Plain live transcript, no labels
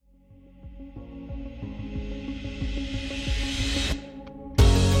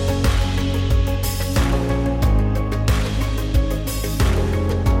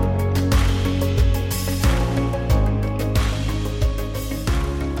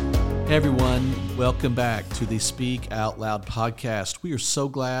Hey everyone, welcome back to the Speak Out Loud podcast. We are so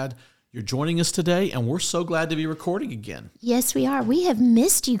glad you're joining us today, and we're so glad to be recording again. Yes, we are. We have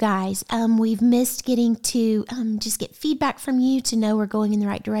missed you guys. We've missed getting to just get feedback from you to know we're going in the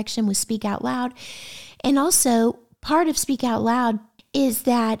right direction with Speak Out Loud. And also, part of Speak Out Loud is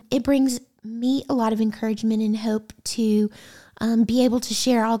that it brings me a lot of encouragement and hope to be able to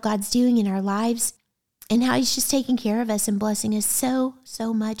share all God's doing in our lives and how He's just taking care of us and blessing us so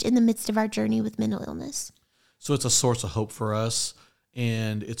much in the midst of our journey with mental illness. So it's a source of hope for us,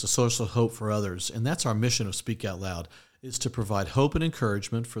 and it's a source of hope for others. And that's our mission of Speak Out Loud, is to provide hope and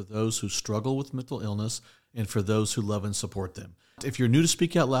encouragement for those who struggle with mental illness and for those who love and support them. If you're new to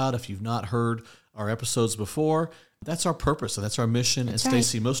Speak Out Loud, if you've not heard our episodes before, that's our purpose and that's our mission. That's and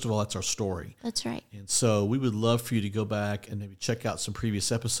Stacy, most of all, that's our story. That's right. And so we would love for you to go back and maybe check out some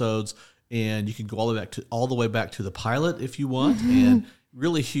previous episodes. And you can go all the way back to the pilot if you want, and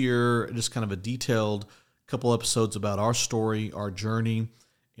really hear just kind of a detailed couple episodes about our story, our journey.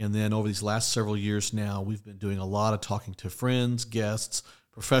 And then over these last several years now, we've been doing a lot of talking to friends, guests,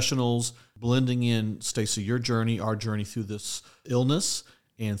 professionals, blending in, Stacy, your journey, our journey through this illness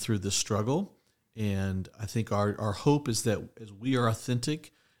and through this struggle. And I think our hope is that as we are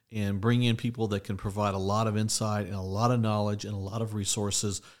authentic and bring in people that can provide a lot of insight and a lot of knowledge and a lot of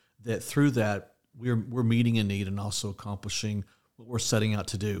resources, that through that we're meeting a need and also accomplishing what we're setting out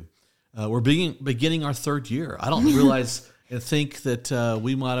to do. We're beginning our third year. I don't realize and think that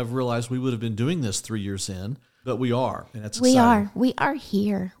we might have realized we would have been doing this 3 years in, but we are, and that's exciting. We are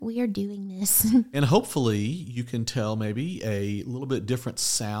here. We are doing this. And hopefully you can tell maybe a little bit different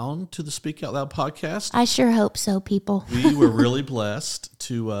sound to the Speak Out Loud podcast. I sure hope so, people. We were really blessed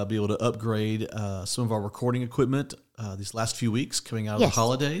to be able to upgrade some of our recording equipment these last few weeks coming out of the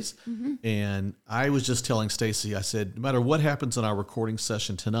holidays. Mm-hmm. And I was just telling Stacy, I said, no matter what happens in our recording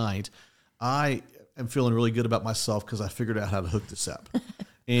session tonight, I am feeling really good about myself because I figured out how to hook this up.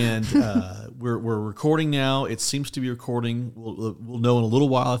 And we're recording now. It seems to be recording. We'll know in a little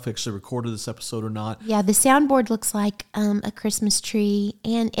while if I actually recorded this episode or not. Yeah, the soundboard looks like a Christmas tree,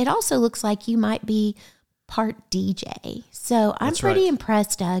 and it also looks like you might be part DJ. So I'm pretty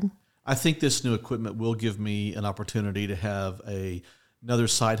impressed, Doug. I think this new equipment will give me an opportunity to have another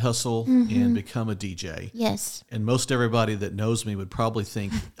side hustle and become a DJ. Yes. And most everybody that knows me would probably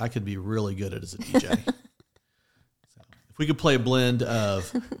think I could be really good at it as a DJ. If we could play a blend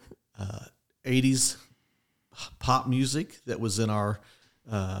of 80s pop music that was in our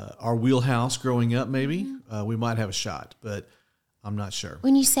wheelhouse growing up, maybe, we might have a shot, but I'm not sure.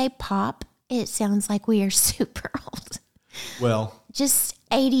 When you say pop, it sounds like we are super old. Well, just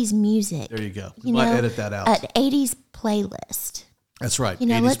 80s music. There you go. We might edit that out. An 80s playlist. That's right.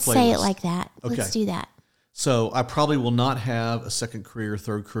 Let's playlist. say it like that. Okay. Let's do that. So I probably will not have a second career,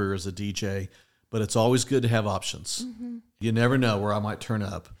 third career as a DJ, but it's always good to have options. Mm-hmm. You never know where I might turn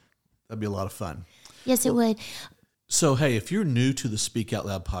up. That'd be a lot of fun. Yes, it would. So, hey, if you're new to the Speak Out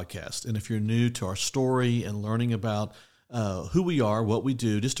Loud podcast, and if you're new to our story and learning about who we are, what we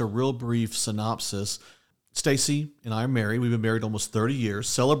do, just a real brief synopsis. Stacy and I are married. We've been married almost 30 years,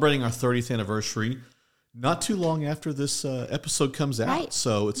 celebrating our 30th anniversary not too long after this episode comes out. Right.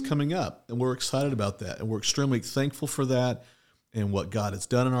 So it's coming up, and we're excited about that. And we're extremely thankful for that and what God has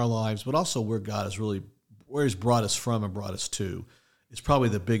done in our lives, but also where God has where He's brought us from and brought us to is probably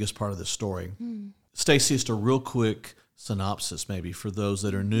the biggest part of this story. Stacy, just a real quick synopsis maybe for those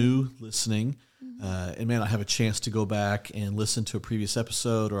that are new listening and may not have a chance to go back and listen to a previous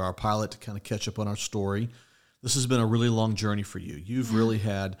episode or our pilot to kind of catch up on our story. This has been a really long journey for you. You've really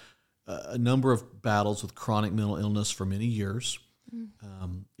had a number of battles with chronic mental illness for many years.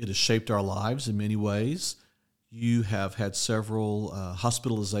 It has shaped our lives in many ways. You have had several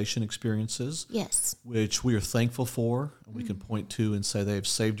hospitalization experiences, yes, which we are thankful for. And we can point to and say they have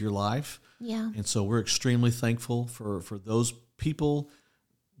saved your life. Yeah. And so we're extremely thankful for those people,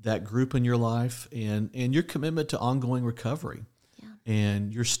 that group in your life, and your commitment to ongoing recovery. Yeah.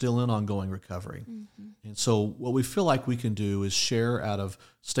 And you're still in ongoing recovery. And so what we feel like we can do is share out of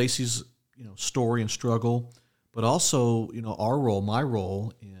Stacy's story and struggle, but also our role, my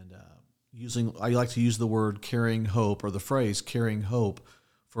role, and I like to use the word carrying hope, or the phrase carrying hope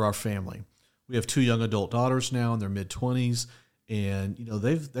for our family. We have 2 young adult daughters now in their mid-20s, and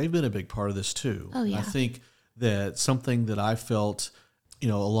they've been a big part of this too. Oh yeah. I think that something that I felt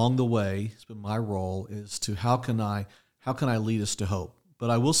along the way, it's been my role, is to how can I lead us to hope. But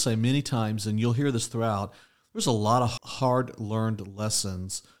I will say many times, and you'll hear this throughout, there's a lot of hard-learned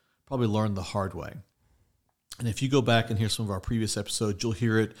lessons, probably learned the hard way. And if you go back and hear some of our previous episodes, you'll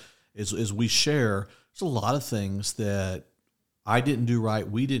hear it as we share. There's a lot of things that I didn't do right,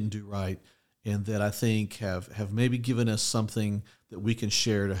 we didn't do right, and that I think have maybe given us something that we can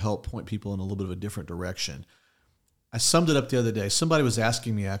share to help point people in a little bit of a different direction. I summed it up the other day. Somebody was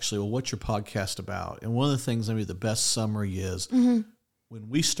asking me actually, well, what's your podcast about? And one of the things, maybe the best summary is when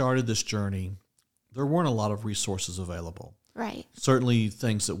we started this journey, there weren't a lot of resources available. Right. Certainly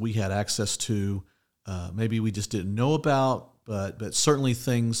things that we had access to, maybe we just didn't know about, but certainly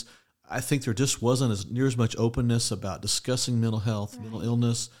things, I think there just wasn't near as much openness about discussing mental health, mental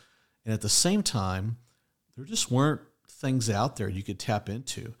illness. And at the same time, there just weren't things out there you could tap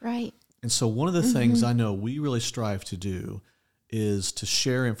into. Right. And so one of the things I know we really strive to do is to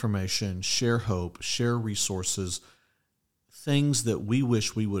share information, share hope, share resources, things that we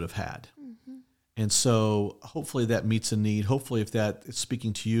wish we would have had. And so hopefully that meets a need. Hopefully if that is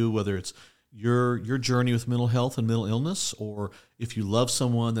speaking to you, whether it's your journey with mental health and mental illness, or if you love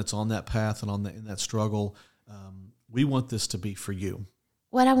someone that's on that path and in that struggle, we want this to be for you.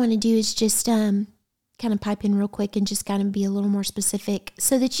 What I want to do is just kind of pipe in real quick and just kind of be a little more specific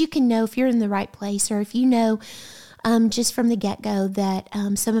so that you can know if you're in the right place, or if you know just from the get-go that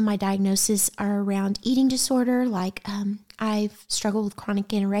some of my diagnoses are around eating disorder. Like I've struggled with chronic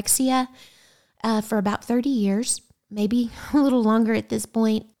anorexia for about 30 years, maybe a little longer at this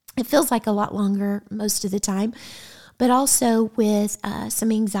point. It feels like a lot longer most of the time, but also with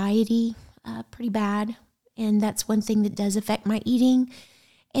some anxiety, pretty bad. And that's one thing that does affect my eating.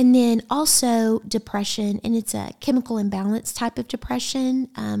 And then also depression, and it's a chemical imbalance type of depression.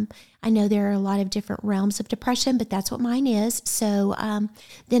 I know there are a lot of different realms of depression, but that's what mine is. So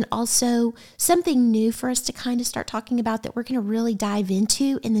then also something new for us to kind of start talking about that we're going to really dive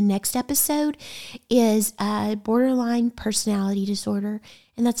into in the next episode is borderline personality disorder.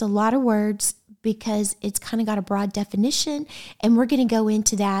 And that's a lot of words because it's kind of got a broad definition, and we're going to go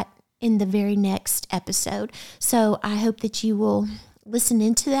into that in the very next episode. So I hope that you will listen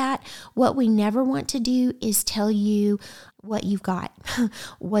into that. What we never want to do is tell you what you've got,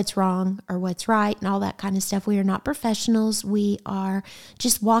 what's wrong or what's right, and all that kind of stuff. We are not professionals. We are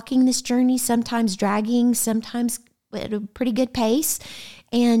just walking this journey, sometimes dragging, sometimes at a pretty good pace.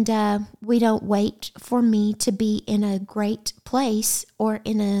 And we don't wait for me to be in a great place or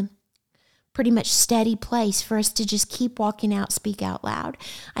in a pretty much steady place for us to just keep walking out, speak out loud.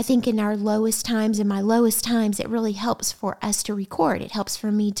 I think in our lowest times, in my lowest times, it really helps for us to record. It helps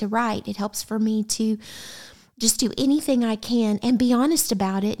for me to write. It helps for me to just do anything I can and be honest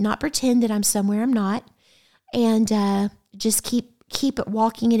about it, not pretend that I'm somewhere I'm not, and just keep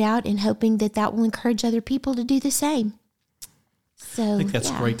walking it out and hoping that that will encourage other people to do the same. So I think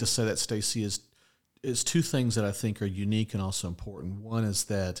that's great to say that, Stacey, is two things that I think are unique and also important. One is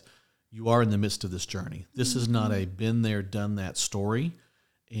that you are in the midst of this journey. This is not a been there, done that story,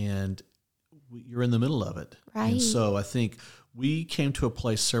 and you're in the middle of it. Right. And so I think we came to a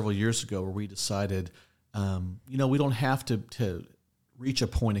place several years ago where we decided, we don't have to reach a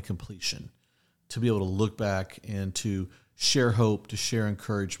point of completion to be able to look back and to share hope, to share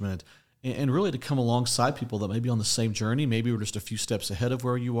encouragement, and really to come alongside people that may be on the same journey. Maybe we're just a few steps ahead of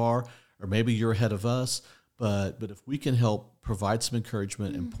where you are, or maybe you're ahead of us. But if we can help provide some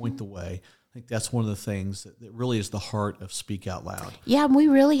encouragement and point the way, I think that's one of the things that really is the heart of Speak Out Loud. Yeah, we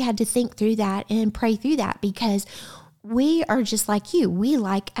really had to think through that and pray through that, because we are just like you. We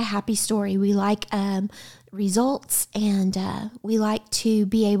like a happy story. We like results, and we like to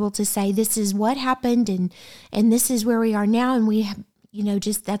be able to say this is what happened and this is where we are now, and we have,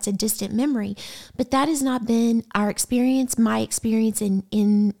 just that's a distant memory. But that has not been our experience, my experience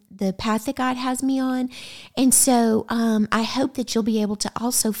in the path that God has me on. And so I hope that you'll be able to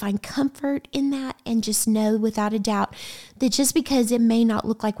also find comfort in that, and just know without a doubt that just because it may not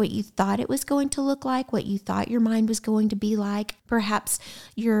look like what you thought it was going to look like, what you thought your mind was going to be like, perhaps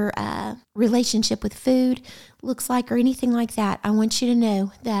your relationship with food looks like, or anything like that, I want you to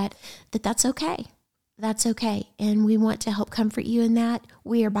know that that's okay. That's okay. And we want to help comfort you in that.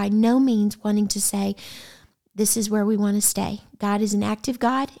 We are by no means wanting to say, this is where we want to stay. God is an active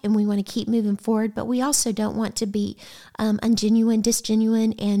God, and we want to keep moving forward, but we also don't want to be ungenuine,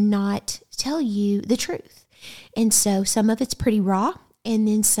 disgenuine, and not tell you the truth. And so some of it's pretty raw, and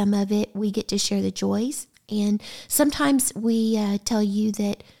then some of it we get to share the joys. And sometimes we tell you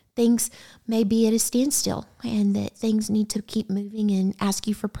that things may be at a standstill and that things need to keep moving, and ask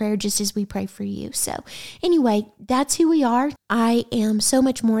you for prayer just as we pray for you. So anyway, that's who we are. I am so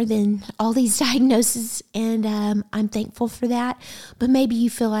much more than all these diagnoses, and I'm thankful for that. But maybe you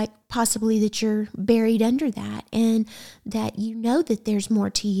feel like possibly that you're buried under that, and that you know that there's more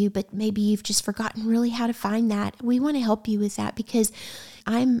to you, but maybe you've just forgotten really how to find that. We want to help you with that, because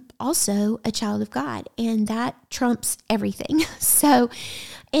I'm also a child of God, and that trumps everything. So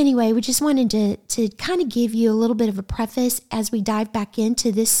anyway, we just wanted to kind of give you a little bit of a preface as we dive back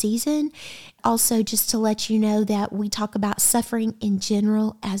into this season. Also, just to let you know that we talk about suffering in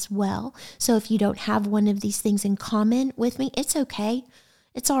general as well. So if you don't have one of these things in common with me, it's okay.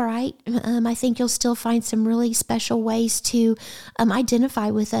 It's all right. I think you'll still find some really special ways to identify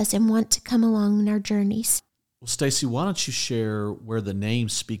with us and want to come along in our journeys. Well, Stacy, why don't you share where the name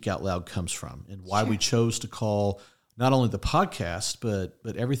Speak Out Loud comes from and why we chose to call not only the podcast,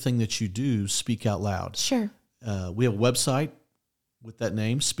 but everything that you do Speak Out Loud. Sure. We have a website with that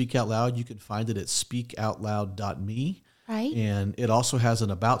name, Speak Out Loud. You can find it at speakoutloud.me. Right. And it also has an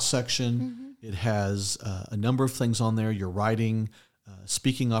About section. It has a number of things on there, your writing,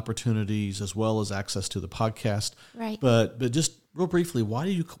 speaking opportunities, as well as access to the podcast. Right. But just real briefly, why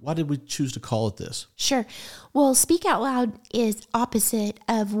did we choose to call it this? Sure. Well, Speak Out Loud is opposite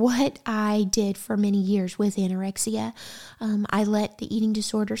of what I did for many years with anorexia. I let the eating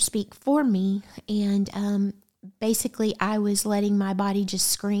disorder speak for me, and basically I was letting my body just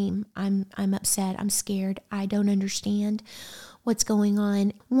scream. I'm upset. I'm scared. I don't understand what's going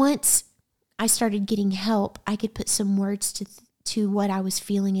on. Once I started getting help, I could put some words to what I was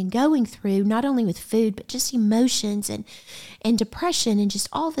feeling and going through, not only with food, but just emotions and depression and just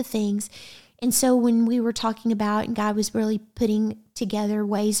all the things. And so when we were talking about, and God was really putting together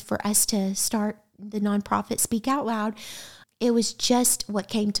ways for us to start the nonprofit Speak Out Loud, it was just what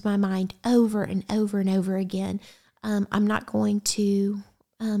came to my mind over and over and over again. I'm not going to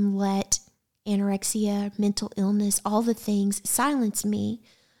let anorexia, mental illness, all the things silence me,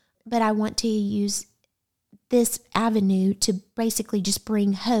 but I want to use this avenue to basically just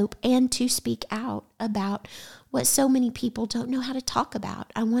bring hope and to speak out about what so many people don't know how to talk about.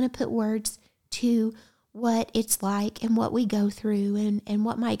 I want to put words to what it's like and what we go through and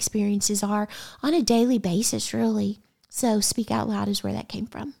what my experiences are on a daily basis, really. So Speak Out Loud is where that came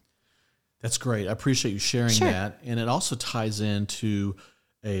from. That's great. I appreciate you sharing that. And it also ties into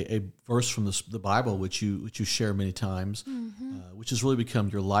a verse from the Bible, which you share many times, which has really become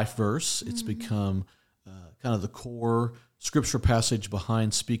your life verse. It's become kind of the core scripture passage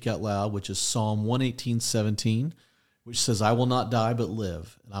behind Speak Out Loud, which is Psalm 118:17, which says, "I will not die but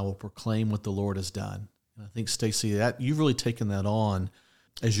live, and I will proclaim what the Lord has done." And I think, Stacy, that you've really taken that on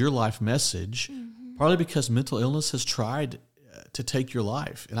as your life message, partly because mental illness has tried to take your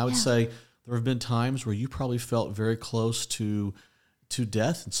life. And I would say there have been times where you probably felt very close to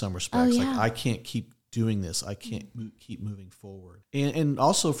death in some respects. Like, I can't keep doing this. I can't keep moving forward. And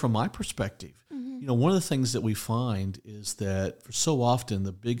also from my perspective, one of the things that we find is that for so often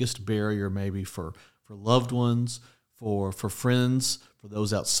the biggest barrier maybe for loved ones, for friends, for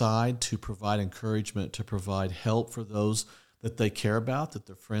those outside to provide encouragement, to provide help for those that they care about, that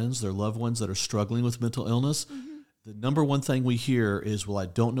their friends, their loved ones that are struggling with mental illness, the number one thing we hear is, well, I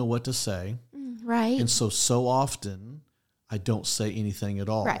don't know what to say. Right. And so often I don't say anything at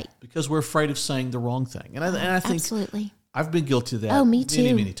all. Right. Because we're afraid of saying the wrong thing. And I think absolutely. I've been guilty of that me too.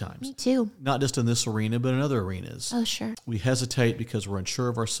 many, many times. Me too. Not just in this arena, but in other arenas. Oh, sure. We hesitate because we're unsure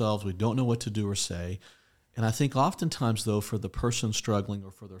of ourselves. We don't know what to do or say. And I think oftentimes, though, for the person struggling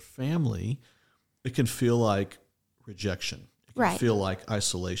or for their family, it can feel like rejection. It can feel like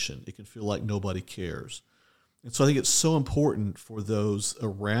isolation. It can feel like nobody cares. And so I think it's so important for those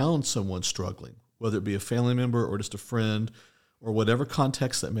around someone struggling, whether it be a family member or just a friend or whatever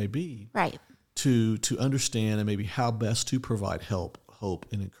context that may be, to understand and maybe how best to provide help, hope,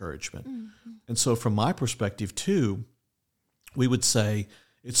 and encouragement. And so from my perspective, too, we would say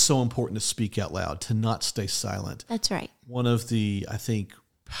it's so important to speak out loud, to not stay silent. That's right. One of the, I think,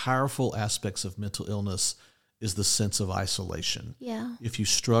 powerful aspects of mental illness is the sense of isolation. Yeah. If you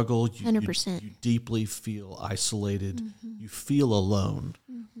struggle, you 100%. You deeply feel isolated. You feel alone.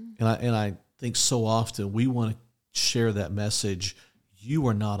 And I think so often we want to share that message. You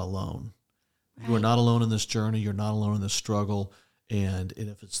are not alone. You are not alone in this journey. You're not alone in this struggle. And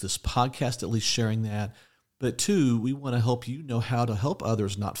if it's this podcast, at least sharing that. But two, we want to help you know how to help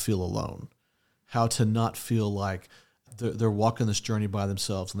others not feel alone, how to not feel like they're walking this journey by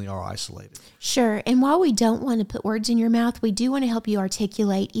themselves and they are isolated. Sure. And while we don't want to put words in your mouth, we do want to help you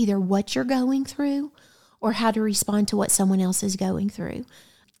articulate either what you're going through or how to respond to what someone else is going through.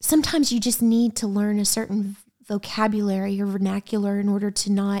 Sometimes you just need to learn a certain vocabulary or vernacular in order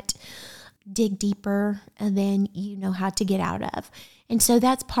to not dig deeper than you know how to get out of. And so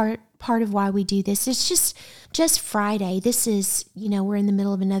that's part of why we do this. It's just Friday. This is, we're in the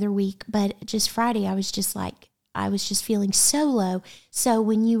middle of another week, but just Friday, I was just feeling so low. So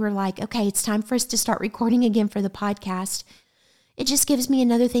when you were like, okay, it's time for us to start recording again for the podcast, it just gives me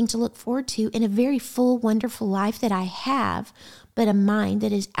another thing to look forward to in a very full, wonderful life that I have, but a mind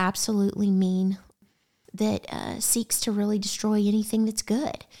that is absolutely mean, that seeks to really destroy anything that's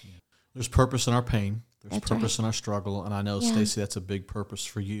good. There's purpose in our pain. There's That's purpose right. in our struggle. And I know, Yeah. Stacy, that's a big purpose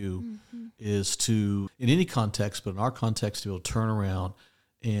for you, is to, in any context, but in our context, to be able to turn around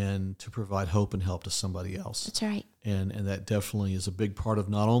and to provide hope and help to somebody else. That's right. And that definitely is a big part of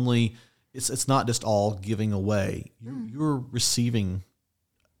not only, it's not just all giving away. You're receiving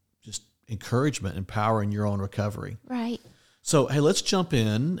just encouragement and power in your own recovery. Right. So, hey, let's jump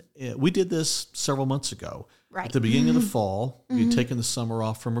in. We did this several months ago. Right. At the beginning of the fall, we had taken the summer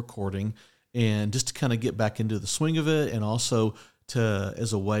off from recording, and just to kind of get back into the swing of it, and also to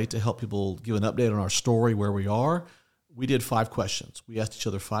as a way to help people give an update on our story, where we are, we did 5 questions. We asked each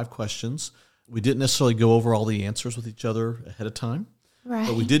other 5 questions. We didn't necessarily go over all the answers with each other ahead of time, Right.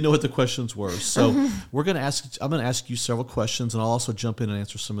 but we did know what the questions were. So I'm going to ask you several questions, and I'll also jump in and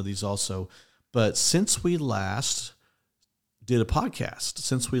answer some of these also. But since we last did a podcast,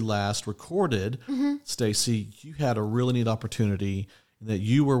 since we last recorded, Stacy, you had a really neat opportunity in that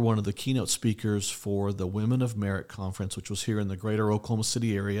you were one of the keynote speakers for the Women of Merit Conference, which was here in the greater Oklahoma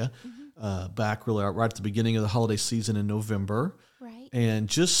City area, back really right at the beginning of the holiday season in November. Right. And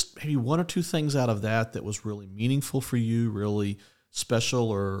just maybe 1 or 2 things out of that was really meaningful for you, really special,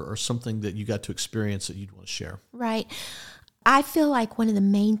 or something that you got to experience that you'd want to share. Right. I feel like one of the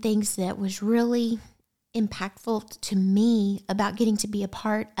main things that was really impactful to me about getting to be a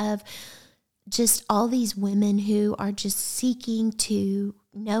part of just all these women who are just seeking to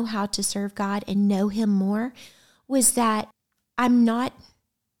know how to serve God and know Him more was that I'm not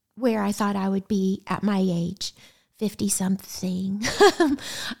where I thought I would be at my age, 50-something,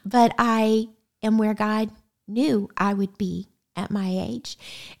 but I am where God knew I would be at my age.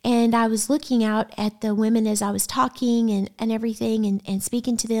 And I was looking out at the women as I was talking and everything and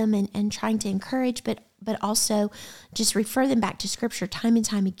speaking to them and trying to encourage, but also just refer them back to Scripture time and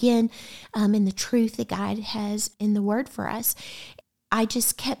time again, and the truth that God has in the Word for us. I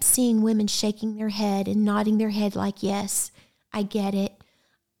just kept seeing women shaking their head and nodding their head like, yes, I get it.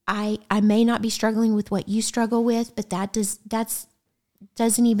 I may not be struggling with what you struggle with, but that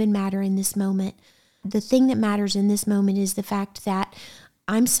doesn't even matter in this moment. The thing that matters in this moment is the fact that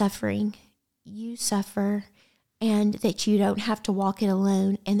I'm suffering, you suffer, and that you don't have to walk it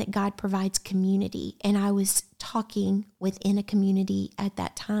alone, and that God provides community. And I was talking within a community at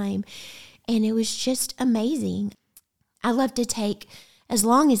that time, and it was just amazing. I love to take as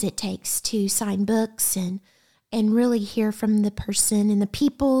long as it takes to sign books and really hear from the person and the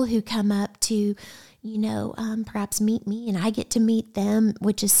people who come up to, perhaps meet me, and I get to meet them,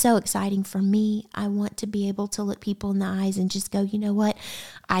 which is so exciting for me. I want to be able to look people in the eyes and just go, you know what,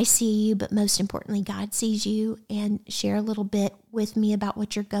 I see you, but most importantly, God sees you, and share a little bit with me about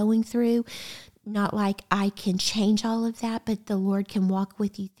what you're going through. Not like I can change all of that, but the Lord can walk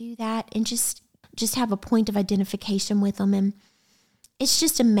with you through that, and just have a point of identification with them. And it's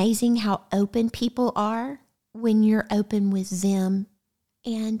just amazing how open people are when you're open with them.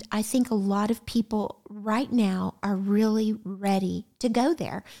 And I think a lot of people right now are really ready to go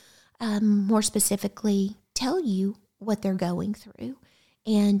there. More specifically, tell you what they're going through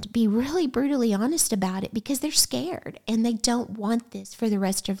and be really brutally honest about it, because they're scared and they don't want this for the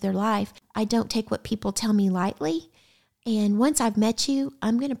rest of their life. I don't take what people tell me lightly. And once I've met you,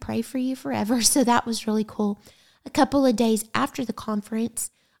 I'm going to pray for you forever. So that was really cool. A couple of days after the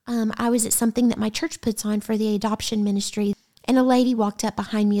conference, I was at something that my church puts on for the adoption ministry. And a lady walked up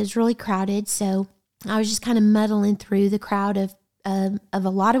behind me. It was really crowded, so I was just kind of muddling through the crowd of a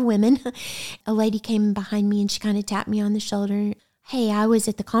lot of women. A lady came behind me, and she kind of tapped me on the shoulder. Hey, I was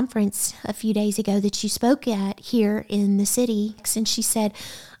at the conference a few days ago that you spoke at here in the city. And she said,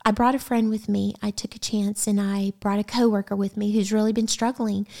 I brought a friend with me. I took a chance, and I brought a coworker with me who's really been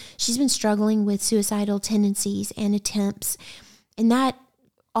struggling. She's been struggling with suicidal tendencies and attempts, and that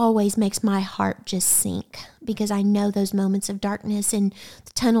always makes my heart just sink, because I know those moments of darkness and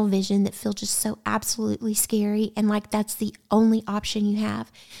the tunnel vision that feel just so absolutely scary, and like that's the only option you have.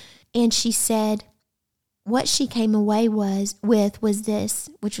 And she said what she came away with was this,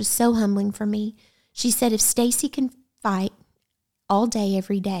 which was so humbling for me. She said, if Stacy can fight all day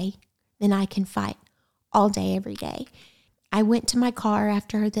every day, then I can fight all day every day. I went to my car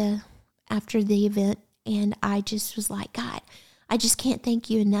after the event, and I just was like, God, I just can't thank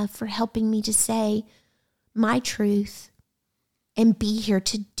you enough for helping me to say my truth and be here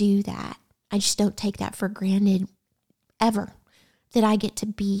to do that. I just don't take that for granted ever, that I get to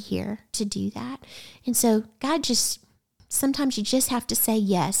be here to do that. And so God just sometimes you just have to say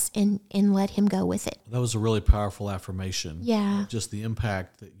yes and let him go with it. That was a really powerful affirmation. Yeah. Just the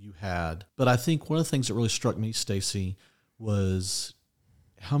impact that you had. But I think one of the things that really struck me, Stacy, was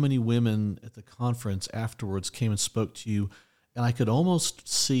how many women at the conference afterwards came and spoke to you. And I could almost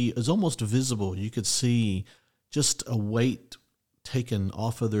see, it was almost visible. You could see just a weight taken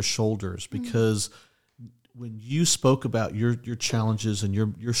off of their shoulders, because when you spoke about your challenges and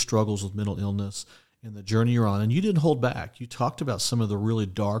your struggles with mental illness and the journey you're on, and you didn't hold back. You talked about some of the really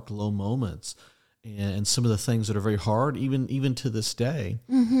dark, low moments and some of the things that are very hard, even to this day.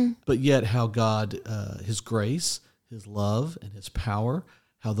 But yet how God, his grace, his love, and his power,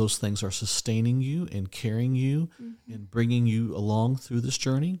 how those things are sustaining you and carrying you and bringing you along through this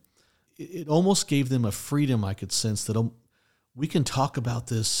journey. It almost gave them a freedom I could sense that we can talk about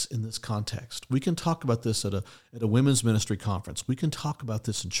this in this context. We can talk about this at a women's ministry conference. We can talk about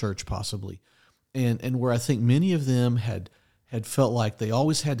this in church possibly. And where I think many of them had felt like they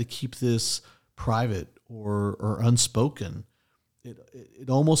always had to keep this private or unspoken. It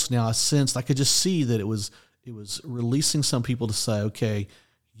almost now I sensed, I could just see that it was releasing some people to say, okay,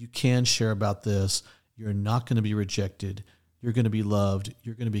 you can share about this. You're not going to be rejected. You're going to be loved.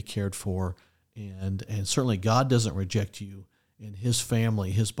 You're going to be cared for. And certainly God doesn't reject you, and his family,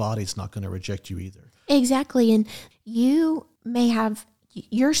 his body's not going to reject you either. Exactly. And you may have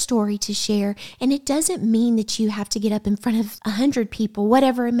your story to share, and it doesn't mean that you have to get up in front of 100 people,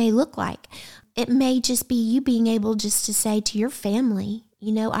 whatever it may look like. It may just be you being able just to say to your family,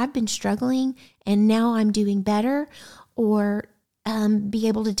 I've been struggling and now I'm doing better, or be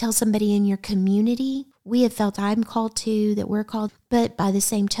able to tell somebody in your community, we have felt I'm called to, that we're called. But by the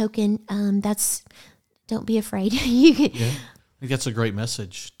same token, don't be afraid. Yeah, I think that's a great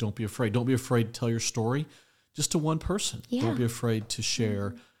message. Don't be afraid. Don't be afraid to tell your story just to one person. Yeah. Don't be afraid to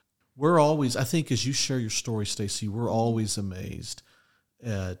share. We're always, I think as you share your story, Stacy, we're always amazed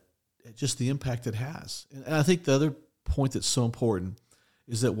at just the impact it has. And I think the other point that's so important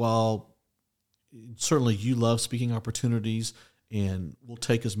is that while certainly you love speaking opportunities, and we'll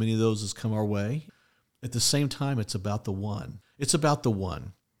take as many of those as come our way, at the same time, it's about the one. It's about the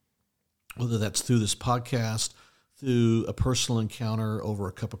one, whether that's through this podcast, through a personal encounter over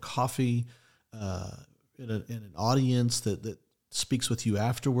a cup of coffee, in an audience that speaks with you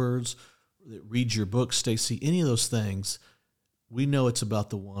afterwards, that reads your book, Stacy, any of those things, we know it's about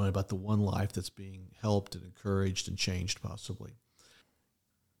the one life that's being helped and encouraged and changed possibly.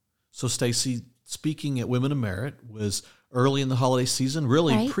 So Stacy, speaking at Women of Merit was early in the holiday season,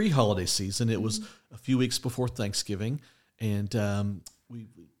 really right. Pre-holiday season. It was a few weeks before Thanksgiving, and we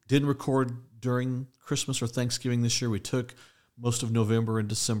didn't record during Christmas or Thanksgiving this year. We took most of November and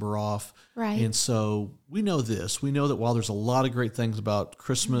December off. Right. And so we know this. We know that while there's a lot of great things about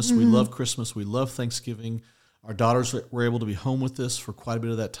Christmas, we love Christmas, we love Thanksgiving. Our daughters were able to be home with us for quite a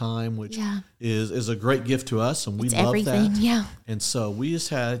bit of that time, which is a great gift to us, and we love everything. that. Yeah. And so we just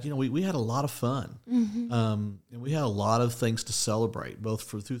had, we had a lot of fun. And we had a lot of things to celebrate, both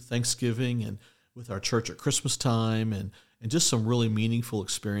through Thanksgiving and with our church at Christmas time, and just some really meaningful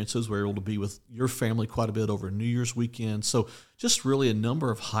experiences. We were able to be with your family quite a bit over New Year's weekend. So just really a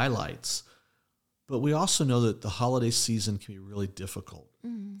number of highlights. But we also know that the holiday season can be really difficult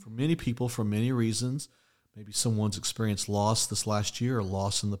for many people for many reasons. Maybe someone's experienced loss this last year or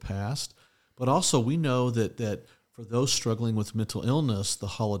loss in the past. But also we know that for those struggling with mental illness, the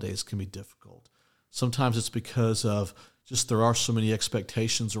holidays can be difficult. Sometimes it's because of just there are so many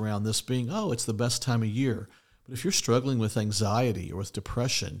expectations around this being, it's the best time of year. But if you're struggling with anxiety or with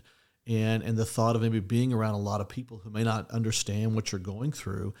depression and the thought of maybe being around a lot of people who may not understand what you're going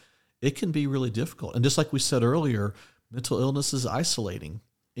through, it can be really difficult. And just like we said earlier, mental illness is isolating.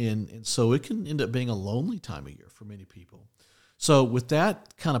 And so it can end up being a lonely time of year for many people. So with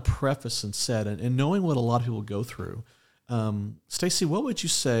that kind of preface and said, and knowing what a lot of people go through, Stacy, what would you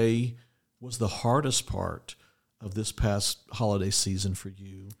say was the hardest part of this past holiday season for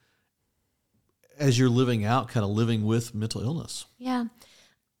you as you're living with mental illness? Yeah.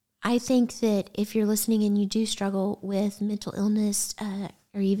 I think that if you're listening and you do struggle with mental illness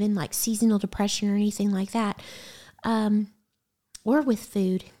or even like seasonal depression or anything like that, or with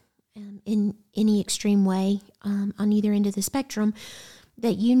food in any extreme way on either end of the spectrum,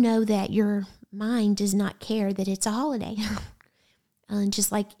 that you know that your mind does not care that it's a holiday.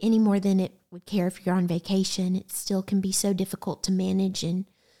 Just like any more than it would care if you're on vacation, it still can be so difficult to manage and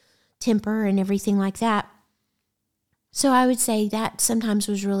temper and everything like that. So I would say that sometimes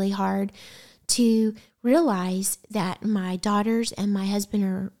was really hard to realize that my daughters and my husband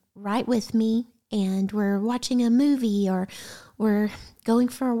are right with me and we're watching a movie, or we're going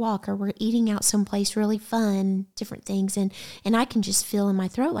for a walk, or we're eating out someplace really fun, different things. And I can just feel in my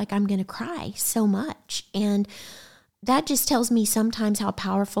throat like I'm going to cry so much. And that just tells me sometimes how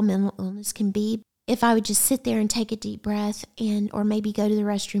powerful mental illness can be. If I would just sit there and take a deep breath or maybe go to the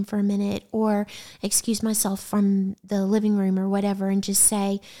restroom for a minute, or excuse myself from the living room or whatever, and just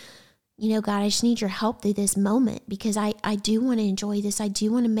say, God, I just need your help through this moment, because I do want to enjoy this. I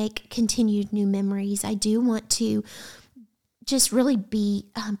do want to make continued new memories. I do want to just really be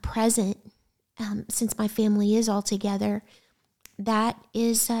present since my family is all together.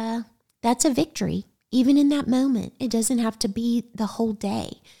 That's a victory, even in that moment. It doesn't have to be the whole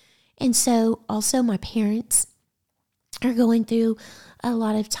day. And so also my parents are going through a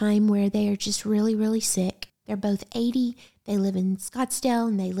lot of time where they are just really, really sick. They're both 80. They live in Scottsdale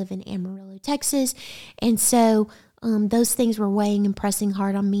and they live in Amarillo, Texas. And so those things were weighing and pressing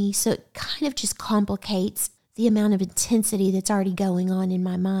hard on me. So it kind of just complicates the amount of intensity that's already going on in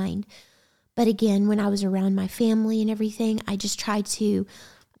my mind. But again, when I was around my family and everything, I just tried to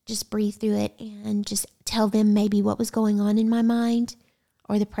just breathe through it and just tell them maybe what was going on in my mind,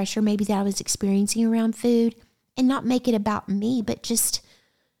 or the pressure maybe that I was experiencing around food, and not make it about me, but just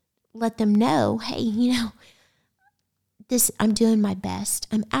let them know, hey, I'm doing my best.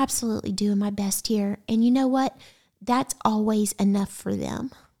 I'm absolutely doing my best here. And you know what? That's always enough for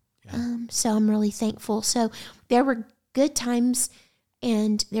them. Yeah. So I'm really thankful. So there were good times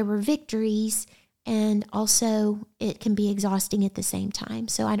and there were victories, and also it can be exhausting at the same time.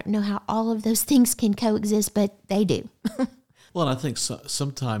 So I don't know how all of those things can coexist, but they do. Well, and I think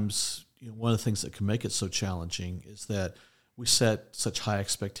sometimes one of the things that can make it so challenging is that we set such high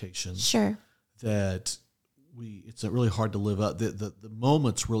expectations. Sure. That it's really hard to live up. The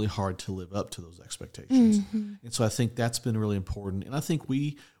moment's really hard to live up to those expectations. Mm-hmm. And so I think that's been really important. And I think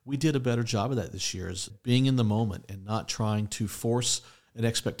we did a better job of that this year, is being in the moment and not trying to force an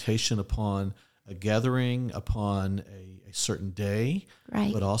expectation upon a gathering, upon a certain day,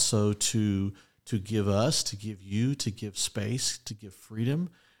 right, but also to give us, to give you, to give space, to give freedom.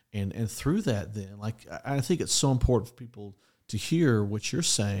 And through that, then, like, I think it's so important for people to hear what you're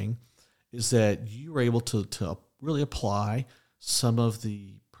saying, is that you were able to really apply some of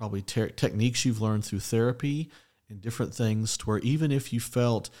the probably techniques you've learned through therapy and different things, to where even if you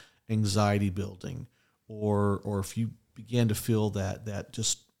felt anxiety building, or if you began to feel that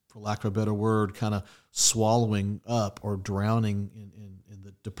just, for lack of a better word, kind of swallowing up or drowning in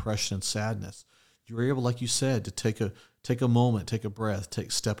the depression and sadness, you were able, like you said, to take a moment, take a breath,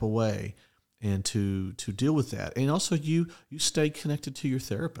 step away, and to deal with that. And also you stayed connected to your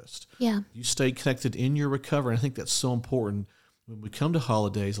therapist. Yeah. You stayed connected in your recovery. And I think that's so important. When we come to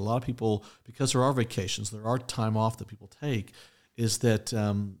holidays, a lot of people, because there are vacations, there are time off that people take, is that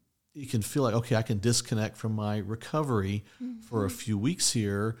you can feel like, okay, I can disconnect from my recovery for a few weeks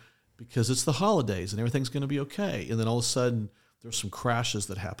here because it's the holidays and everything's going to be okay. And then all of a sudden, there's some crashes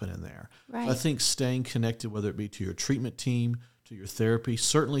that happen in there. Right. I think staying connected, whether it be to your treatment team, to your therapy,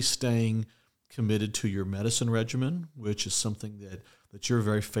 certainly staying committed to your medicine regimen, which is something that you're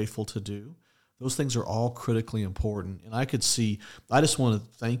very faithful to do. Those things are all critically important. And I just want to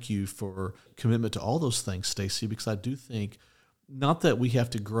thank you for commitment to all those things, Stacey, because I do think, not that we have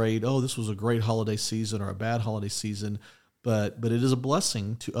to grade, this was a great holiday season or a bad holiday season, but it is a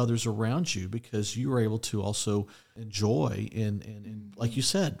blessing to others around you, because you were able to also enjoy and like you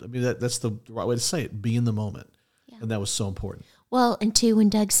said, I mean, that's the right way to say it, be in the moment. Yeah. And that was so important. Well, and too, when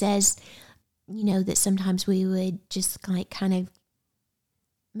Doug says, that sometimes we would just kind of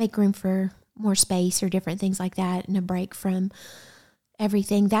make room for more space or different things like that, and a break from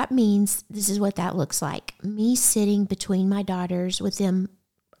everything, that means this is what that looks like. Me sitting between my daughters with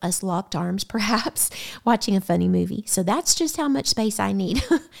us locked arms, perhaps, watching a funny movie. So that's just how much space I need.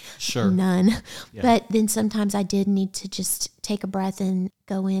 Sure. None. Yeah. But then sometimes I did need to just take a breath and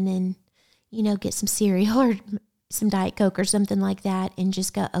go in and, get some cereal or some Diet Coke or something like that, and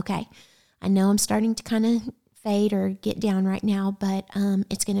just go, okay, I know I'm starting to kind of fade or get down right now, but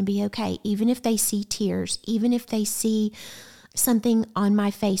it's going to be okay. Even if they see tears, even if they see something on my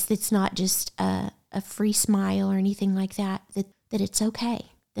face that's not just a free smile or anything like that, that it's okay.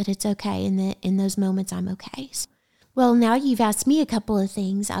 That it's okay, and that in those moments I'm okay. Well, now you've asked me a couple of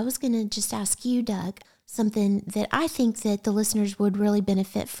things. I was going to just ask you, Doug, something that I think that the listeners would really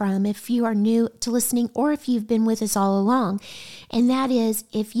benefit from if you are new to listening or if you've been with us all along. And that is,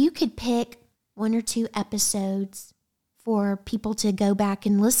 if you could pick one or two episodes for people to go back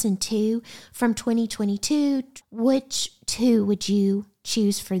and listen to from 2022, which two would you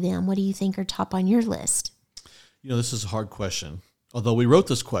choose for them? What do you think are top on your list? This is a hard question. Although we wrote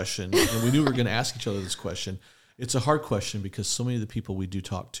this question and we knew we were going to ask each other this question, it's a hard question because so many of the people we do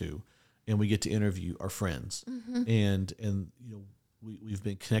talk to and we get to interview are friends. And we've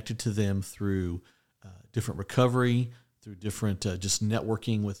been connected to them through different recovery, through different just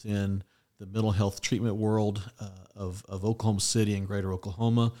networking within the mental health treatment world of Oklahoma City and greater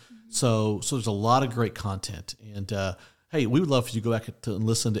Oklahoma. So there's a lot of great content. And hey, we would love for you to go back and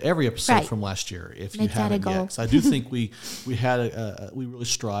listen to every episode from last year if you haven't yet. So I do think we really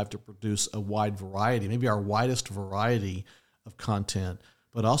strive to produce a wide variety, maybe our widest variety of content,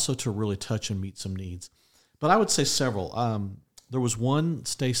 but also to really touch and meet some needs. But I would say several. There was one,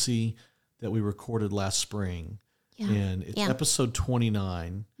 Stacy, that we recorded last spring, and it's episode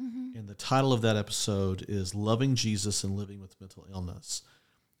 29, and the title of that episode is Loving Jesus and Living with Mental Illness.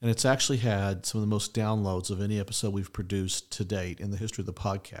 And it's actually had some of the most downloads of any episode we've produced to date in the history of the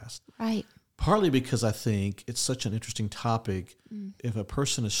podcast. Right. Partly because I think it's such an interesting topic. If a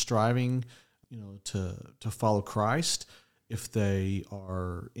person is striving, to follow Christ, if they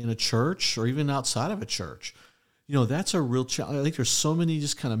are in a church or even outside of a church, that's a real challenge. I think there's so many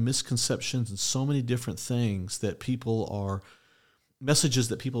just kind of misconceptions and so many different things that messages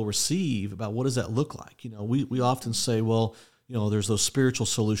that people receive about what does that look like. We often say, well, there's those spiritual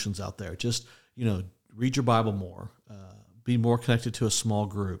solutions out there. Just, read your Bible more, be more connected to a small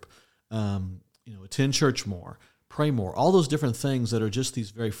group, attend church more, pray more, all those different things that are just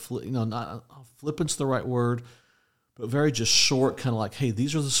these very, not flippant's the right word, but very just short, kind of like, hey,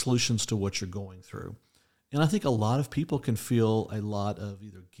 these are the solutions to what you're going through. And I think a lot of people can feel a lot of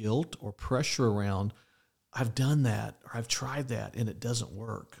either guilt or pressure around, I've done that or I've tried that and it doesn't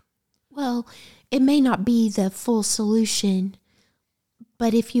work. Well, it may not be the full solution,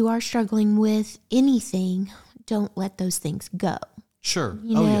 but if you are struggling with anything, don't let those things go. Sure.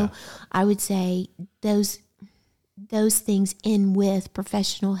 I would say those things in with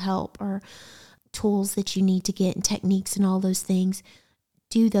professional help or tools that you need to get and techniques and all those things.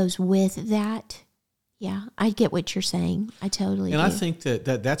 Do those with that. Yeah, I get what you're saying. I totally do. And I think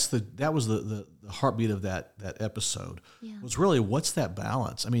that was the heartbeat of that episode was really what's that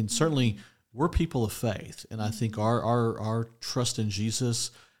balance? I mean, certainly we're people of faith, and I think our trust in Jesus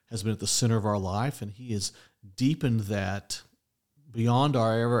has been at the center of our life, and He has deepened that beyond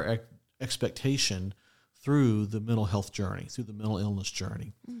our ever expectation through the mental health journey, through the mental illness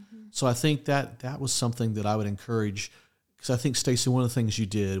journey. So I think that was something that I would encourage. Because I think, Stacy, one of the things you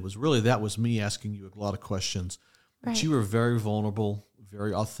did was really that was me asking you a lot of questions. Right. But you were very vulnerable,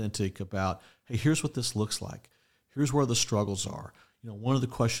 very authentic about, hey, here's what this looks like. Here's where the struggles are. One of the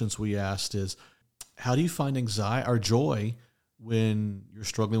questions we asked is, how do you find anxiety or joy when you're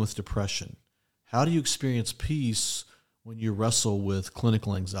struggling with depression? How do you experience peace when you wrestle with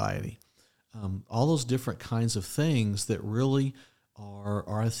clinical anxiety? All those different kinds of things that really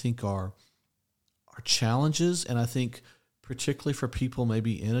are challenges, and I think particularly for people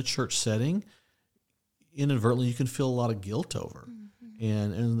maybe in a church setting, inadvertently you can feel a lot of guilt over.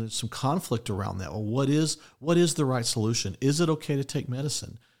 And there's some conflict around that. Well, what is the right solution? Is it okay to take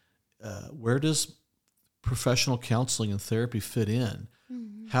medicine? Where does professional counseling and therapy fit in?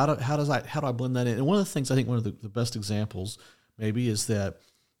 How do I blend that in? And one of the things I think one of the best examples maybe is that,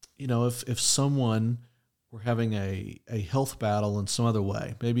 if someone were having a health battle in some other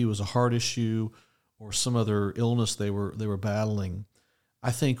way, maybe it was a heart issue or some other illness they were battling, I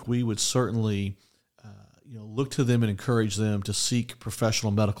think we would certainly look to them and encourage them to seek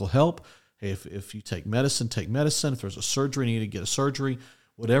professional medical help. Hey, if you take medicine, take medicine. If there's a surgery, you need to get a surgery.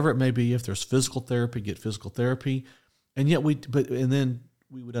 Whatever it may be, if there's physical therapy, get physical therapy. And yet then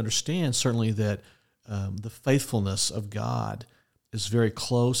we would understand certainly that the faithfulness of God is very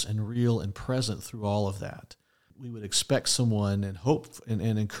close and real and present through all of that. We would expect someone and hope and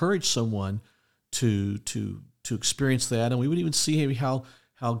encourage someone to experience that, and we would even see maybe how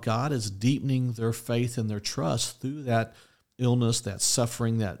God is deepening their faith and their trust through that illness, that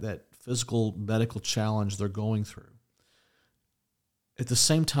suffering, that physical medical challenge they're going through. At the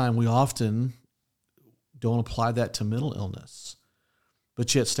same time, we often don't apply that to mental illness,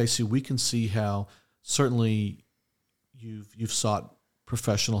 but yet, Stacy, we can see how certainly you've sought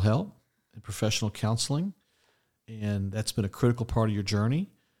professional help and professional counseling, and that's been a critical part of your journey.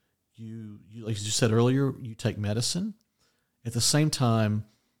 You, like you said earlier, you take medicine. At the same time,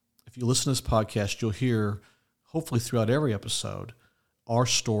 if you listen to this podcast, you'll hear, hopefully throughout every episode, our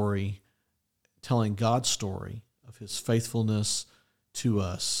story, telling God's story of His faithfulness to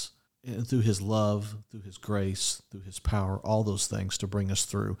us, and through His love, through His grace, through His power, all those things to bring us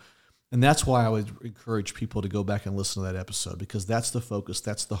through. And that's why I would encourage people to go back and listen to that episode, because that's the focus,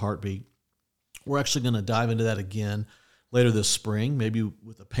 that's the heartbeat. We're actually going to dive into that again later this spring, maybe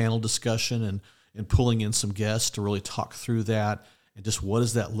with a panel discussion and pulling in some guests to really talk through that and just what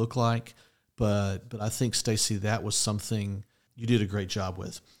does that look like. But I think, Stacy, that was something you did a great job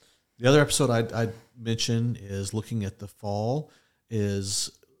with. The other episode I'd mention is looking at the fall,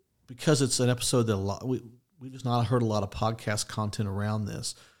 is because it's an episode that we've just not heard a lot of podcast content around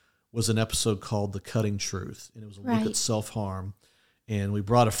this, was an episode called The Cutting Truth. And it was a look at self-harm. And we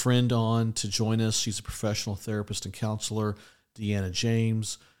brought a friend on to join us. She's a professional therapist and counselor, Deanna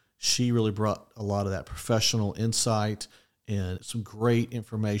James. She really brought a lot of that professional insight and some great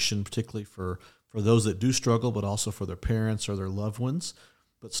information, particularly for those that do struggle, but also for their parents or their loved ones.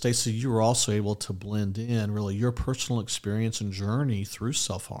 But Stacy, you were also able to blend in really your personal experience and journey through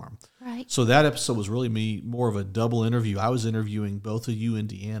self-harm. Right. So that episode was really more of a double interview. I was interviewing both of you and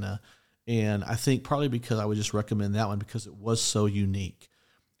Deanna, and I think probably because I would just recommend that one because it was so unique.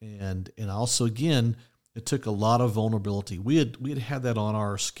 And also, again, it took a lot of vulnerability. We had that on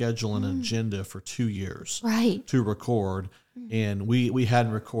our schedule and agenda for 2 years to record, and we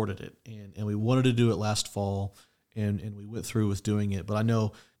hadn't recorded it. And we wanted to do it last fall, and we went through with doing it. But I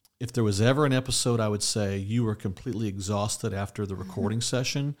know if there was ever an episode, I would say you were completely exhausted after the recording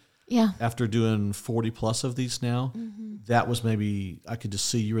session. Yeah. After doing 40 plus of these now, that was maybe, I could just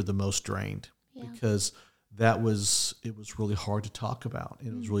see you were the most drained because it was really hard to talk about.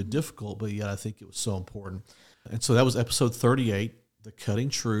 And it was really difficult, but yet I think it was so important. And so that was episode 38, The Cutting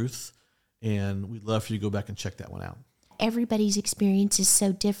Truth. And we'd love for you to go back and check that one out. Everybody's experience is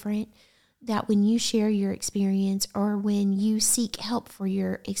so different that when you share your experience or when you seek help for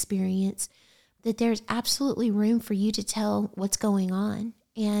your experience, that there's absolutely room for you to tell what's going on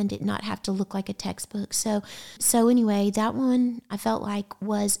and it not have to look like a textbook. So anyway, that one I felt like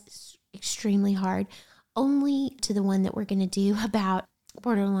was extremely hard. Only to the one that we're going to do about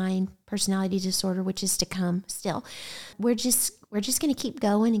borderline personality disorder, which is to come still. We're just going to keep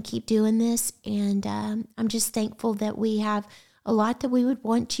going and keep doing this. And I'm just thankful that we have a lot that we would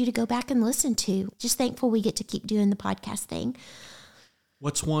want you to go back and listen to. Just thankful we get to keep doing the podcast thing.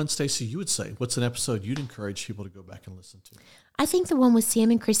 What's one, Stacy, you would say? What's an episode you'd encourage people to go back and listen to? I think the one with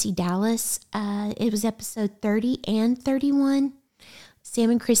Sam and Chrissy Dallas, it was episode 30 and 31.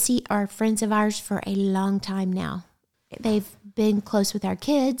 Sam and Chrissy are friends of ours for a long time now. They've been close with our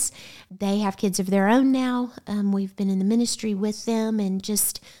kids. They have kids of their own now. We've been in the ministry with them, and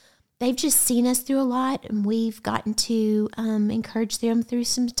they've just seen us through a lot, and we've gotten to encourage them through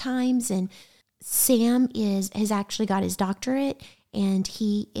some times. And Sam has actually got his doctorate, and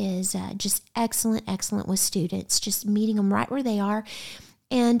he is just excellent with students, just meeting them right where they are.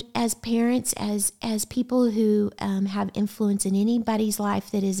 And as parents, as people who have influence in anybody's life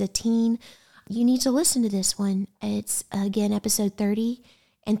that is a teen, you need to listen to this one. It's, again, episode 30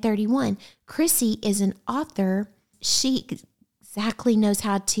 and 31. Chrissy is an author. She exactly knows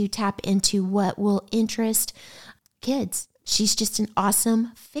how to tap into what will interest kids. She's just an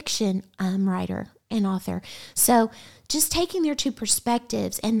awesome fiction writer and author. So just taking their two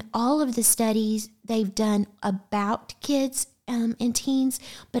perspectives and all of the studies they've done about kids and teens,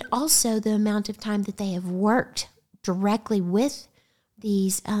 but also the amount of time that they have worked directly with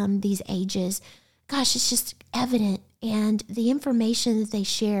these ages. Gosh, it's just evident. And the information that they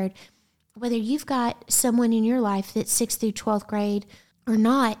shared, whether you've got someone in your life that's 6th through 12th grade or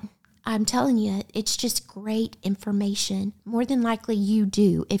not, I'm telling you, it's just great information. More than likely you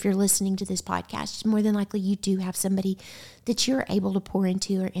do, if you're listening to this podcast, more than likely you do have somebody that you're able to pour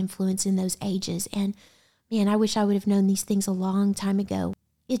into or influence in those ages. And man, I wish I would have known these things a long time ago.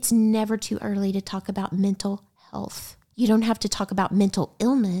 It's never too early to talk about mental health. You don't have to talk about mental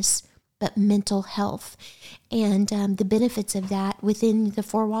illness, but mental health and the benefits of that within the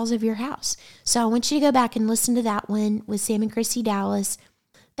four walls of your house. So I want you to go back and listen to that one with Sam and Chrissy Dallas.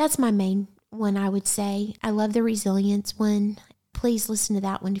 That's my main one, I would say. I love the resilience one. Please listen to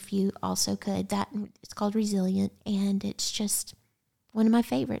that one if you also could. It's called Resilient, and it's just one of my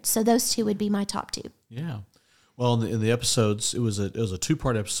favorites. So those two would be my top two. Yeah. Well, in the episodes, it was a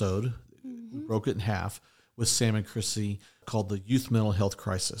 2-part episode. Mm-hmm. We broke it in half with Sam and Chrissy called The Youth Mental Health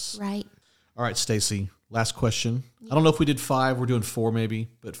Crisis. Right. All right, Stacy, last question. Yeah. I don't know if we did 5. We're doing 4 maybe,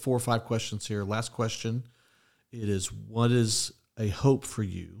 but 4 or 5 questions here. Last question. It is, what is a hope for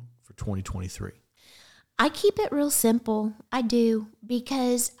you for 2023? I keep it real simple. I do,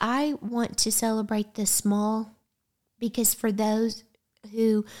 because I want to celebrate the small, because for those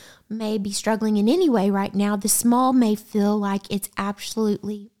who may be struggling in any way right now, the small may feel like it's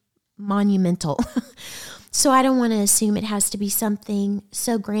absolutely monumental. So I don't want to assume it has to be something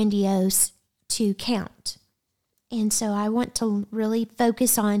so grandiose to count. And so I want to really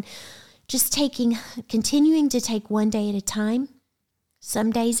focus on just continuing to take one day at a time.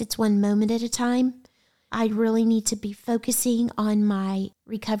 Some days it's one moment at a time. I really need to be focusing on my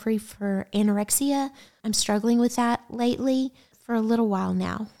recovery for anorexia. I'm struggling with that lately for a little while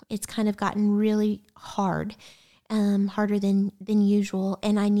now. It's kind of gotten really hard, harder than usual,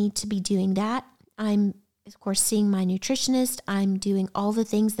 and I need to be doing that. I'm, of course, seeing my nutritionist. I'm doing all the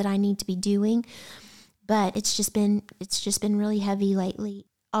things that I need to be doing, but it's just been really heavy lately.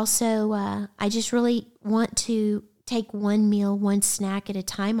 Also, I just really want to take one meal, one snack at a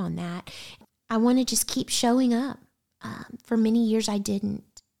time on that. I want to just keep showing up. For many years, I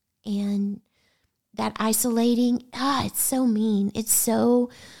didn't. And that isolating, it's so mean.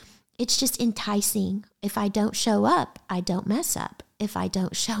 It's just enticing. If I don't show up, I don't mess up. If I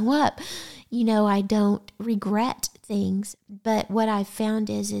don't show up, I don't regret things. But what I've found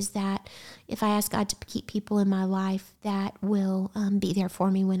is that if I ask God to keep people in my life that will be there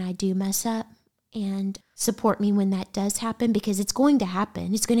for me when I do mess up and support me when that does happen, because it's going to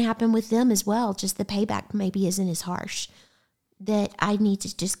happen. It's going to happen with them as well. Just the payback maybe isn't as harsh. That I need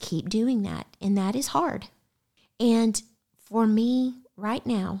to just keep doing that. And that is hard. And for me right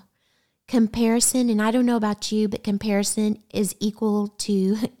now, comparison, and I don't know about you, but comparison is equal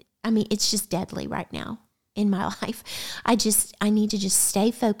to, it's just deadly right now in my life. I need to just stay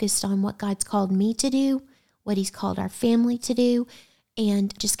focused on what God's called me to do, what He's called our family to do,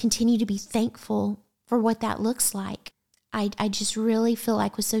 and just continue to be thankful for what that looks like. I just really feel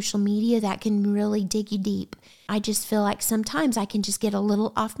like with social media, that can really dig you deep. I just feel like sometimes I can just get a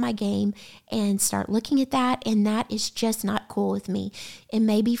little off my game and start looking at that, and that is just not cool with me. And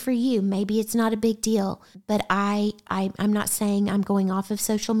maybe for you, maybe it's not a big deal, but I'm not saying I'm going off of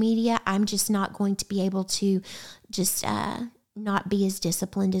social media. I'm just not going to be able to just not be as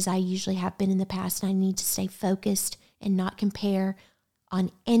disciplined as I usually have been in the past. And I need to stay focused and not compare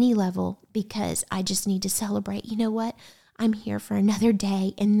on any level, because I just need to celebrate. You know what? I'm here for another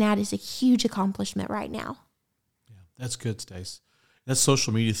day, and that is a huge accomplishment right now. Yeah, that's good, Stace. That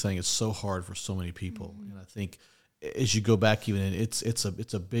social media thing is so hard for so many people, and I think as you go back, even it's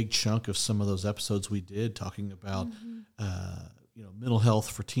a big chunk of some of those episodes we did talking about mental health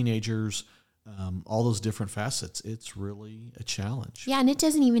for teenagers, all those different facets. It's really a challenge. Yeah, and it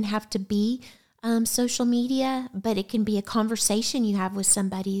doesn't even have to be social media, but it can be a conversation you have with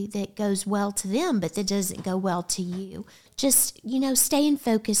somebody that goes well to them, but that doesn't go well to you. Just, staying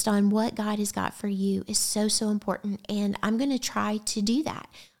focused on what God has got for you is so, so important. And I'm going to try to do that.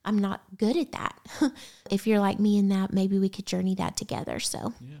 I'm not good at that. If you're like me in that, maybe we could journey that together.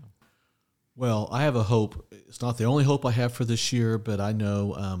 So, yeah. Well, I have a hope. It's not the only hope I have for this year, but I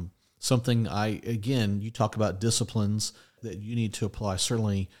know something you talk about disciplines that you need to apply.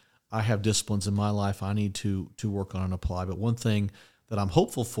 Certainly, I have disciplines in my life I need to work on and apply. But one thing that I'm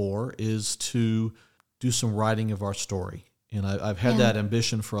hopeful for is to do some writing of our story. And I've had that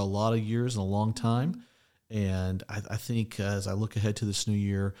ambition for a lot of years and a long time. And I think as I look ahead to this new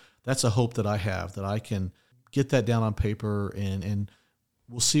year, that's a hope that I have, that I can get that down on paper and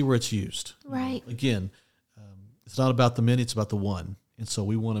we'll see where it's used. Right. Again, it's not about the many, it's about the one. And so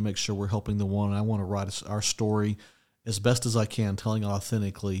we want to make sure we're helping the one. And I want to write our story as best as I can, telling it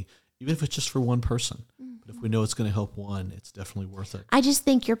authentically, even if it's just for one person. But if we know it's going to help one, it's definitely worth it. I just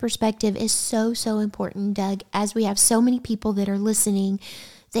think your perspective is so, so important, Doug, as we have so many people that are listening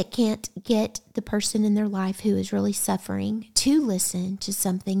that can't get the person in their life who is really suffering to listen to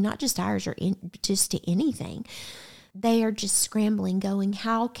something, not just ours or just to anything. They are just scrambling, going,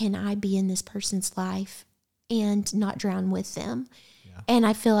 how can I be in this person's life and not drown with them? Yeah. And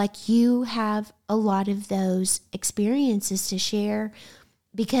I feel like you have a lot of those experiences to share,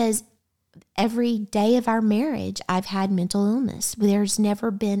 because every day of our marriage, I've had mental illness. There's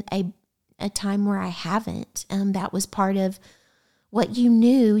never been a time where I haven't. That was part of what you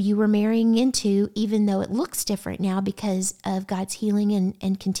knew you were marrying into, even though it looks different now because of God's healing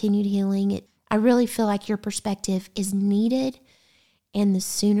and continued healing. I really feel like your perspective is needed, and the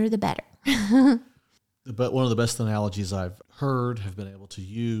sooner the better. But one of the best analogies I've heard, have been able to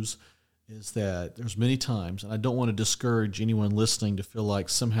use, is that there's many times, and I don't want to discourage anyone listening to feel like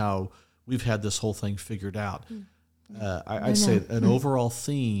somehow we've had this whole thing figured out. I'd say an overall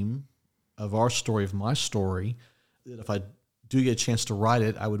theme of our story, of my story, that if I do get a chance to write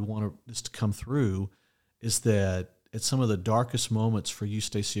it, I would want this to come through, is that at some of the darkest moments for you,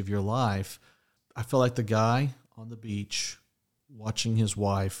 Stacy, of your life, I felt like the guy on the beach watching his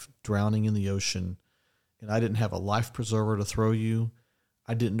wife drowning in the ocean, and I didn't have a life preserver to throw you.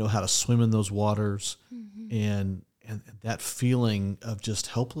 I didn't know how to swim in those waters. And that feeling of just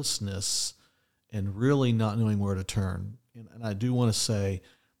helplessness and really not knowing where to turn. And I do want to say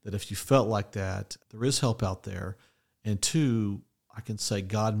that if you felt like that, there is help out there. And two, I can say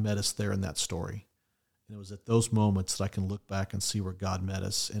God met us there in that story. And it was at those moments that I can look back and see where God met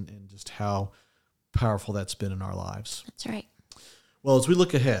us and just how powerful that's been in our lives. That's right. Well, as we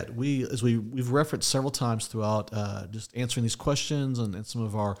look ahead, we've referenced several times throughout just answering these questions and some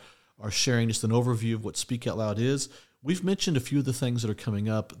of our sharing just an overview of what Speak Out Loud is. We've mentioned a few of the things that are coming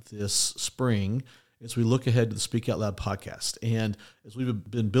up this spring as we look ahead to the Speak Out Loud podcast. And as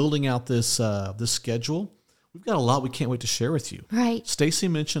we've been building out this schedule, we've got a lot we can't wait to share with you. Right. Stacy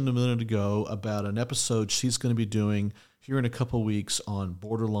mentioned a minute ago about an episode she's going to be doing here in a couple of weeks on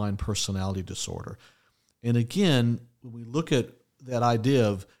borderline personality disorder. And again, when we look at that idea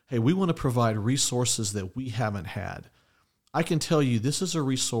of, hey, we want to provide resources that we haven't had. I can tell you this is a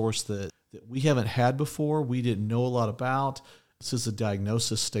resource that we haven't had before. We didn't know a lot about. This is a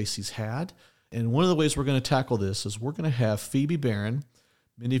diagnosis Stacy's had. And one of the ways we're going to tackle this is we're going to have Phoebe Barron.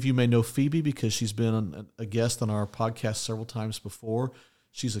 Many of you may know Phoebe because she's been a guest on our podcast several times before.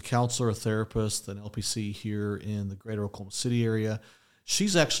 She's a counselor, a therapist, an LPC here in the greater Oklahoma City area.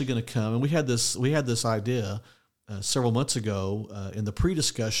 She's actually going to come, and we had this idea several months ago in the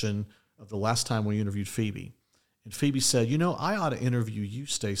pre-discussion of the last time we interviewed Phoebe. And Phoebe said, I ought to interview you,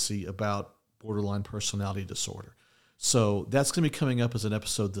 Stacy, about borderline personality disorder. So that's going to be coming up as an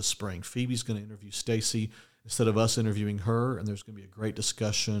episode this spring. Phoebe's going to interview Stacy instead of us interviewing her, and there's going to be a great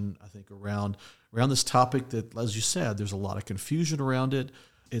discussion, I think, around this topic that, as you said, there's a lot of confusion around it.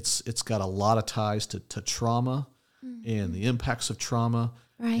 It's got a lot of ties to trauma and the impacts of trauma.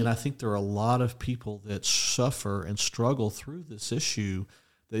 Right. And I think there are a lot of people that suffer and struggle through this issue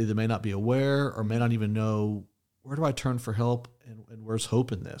that either may not be aware or may not even know, where do I turn for help and where's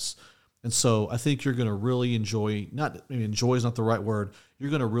hope in this? And so I think you're going to really enjoy, enjoy is not the right word, you're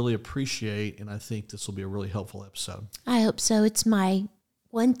going to really appreciate, and I think this will be a really helpful episode. I hope so. It's my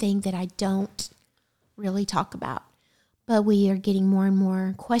one thing that I don't really talk about, but we are getting more and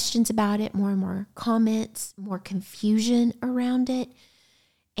more questions about it, more and more comments, more confusion around it.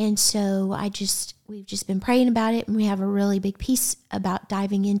 And so we've just been praying about it, and we have a really big piece about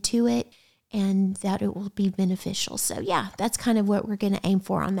diving into it and that it will be beneficial. So yeah, that's kind of what we're going to aim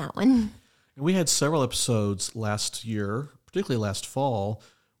for on that one. And we had several episodes last year, particularly last fall,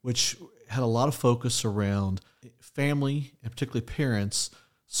 which had a lot of focus around family and particularly parents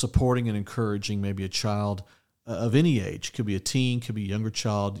supporting and encouraging maybe a child of any age. Could be a teen, could be a younger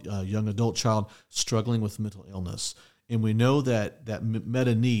child, a young adult child struggling with mental illness. And we know that met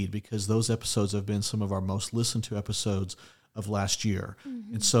a need because those episodes have been some of our most listened to episodes of last year.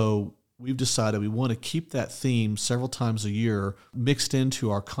 Mm-hmm. And so we've decided we want to keep that theme several times a year mixed into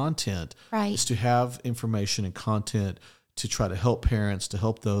our content. Right. Is to have information and content to try to help parents, to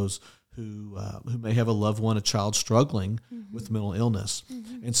help those who may have a loved one, a child struggling with mental illness.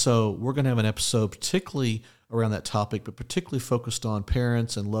 Mm-hmm. And so we're going to have an episode particularly around that topic, but particularly focused on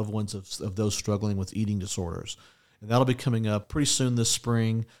parents and loved ones of those struggling with eating disorders. And that'll be coming up pretty soon this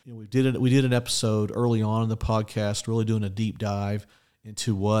spring. We did an episode early on in the podcast, really doing a deep dive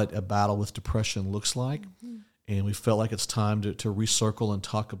into what a battle with depression looks like. Mm-hmm. And we felt like it's time to recircle and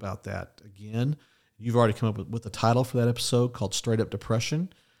talk about that again. You've already come up with a title for that episode called Straight Up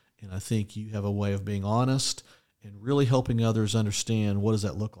Depression. And I think you have a way of being honest and really helping others understand what does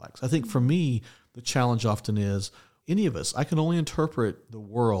that look like. So I think for me, the challenge often is any of us, I can only interpret the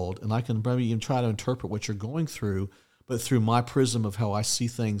world, and I can maybe even try to interpret what you're going through, but through my prism of how I see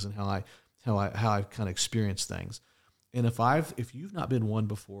things and how I kind of experience things. And if you've not been one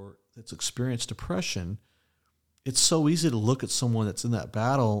before that's experienced depression, it's so easy to look at someone that's in that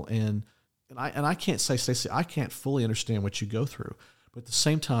battle, and I can't say, Stacey, I can't fully understand what you go through, but at the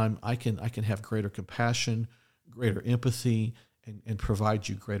same time, I can have greater compassion, greater empathy, and provide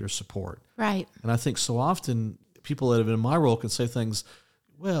you greater support. Right. And I think so often people that have been in my role can say things,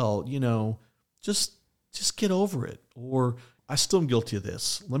 well, just get over it, or I still am guilty of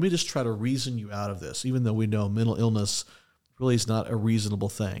this. Let me just try to reason you out of this, even though we know mental illness really is not a reasonable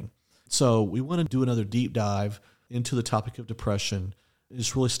thing. So we want to do another deep dive into the topic of depression.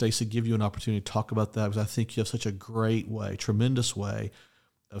 Just really, Stacey, give you an opportunity to talk about that, because I think you have such a great way, tremendous way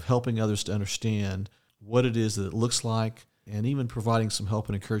of helping others to understand what it is that it looks like, and even providing some help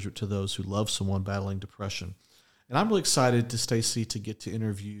and encouragement to those who love someone battling depression. And I'm really excited, Stacey, to get to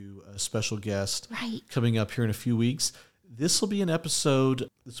interview a special guest coming up here in a few weeks. This will be an episode,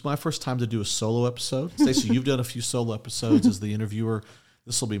 it's my first time to do a solo episode. Stacey, you've done a few solo episodes as the interviewer.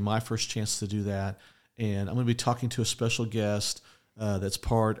 This will be my first chance to do that. And I'm going to be talking to a special guest that's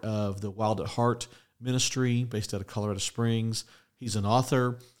part of the Wild at Heart ministry based out of Colorado Springs. He's an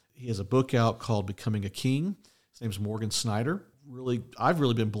author. He has a book out called Becoming a King. His name's Morgan Snyder. I've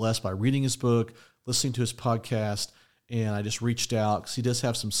really been blessed by reading his book, listening to his podcast, and I just reached out because he does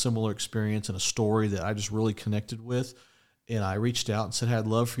have some similar experience and a story that I just really connected with. And I reached out and said, hey, I'd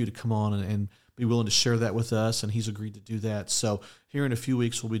love for you to come on and be willing to share that with us. And he's agreed to do that. So here in a few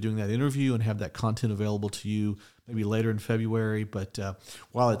weeks, we'll be doing that interview and have that content available to you maybe later in February. But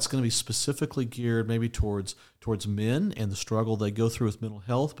while it's going to be specifically geared maybe towards men and the struggle they go through with mental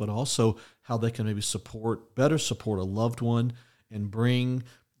health, but also how they can maybe better support a loved one and bring,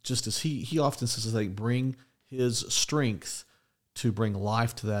 just as he often says, they bring his strength to bring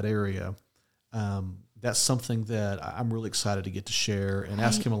life to that area. That's something that I'm really excited to get to share and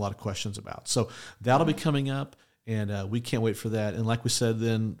ask him a lot of questions about. So that'll be coming up, and we can't wait for that. And like we said,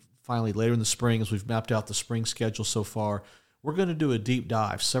 then finally later in the spring, as we've mapped out the spring schedule so far, we're going to do a deep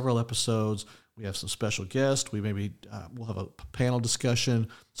dive, several episodes. We have some special guests. We'll have a panel discussion.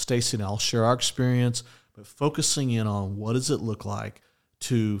 Stacy and I'll share our experience, but focusing in on what does it look like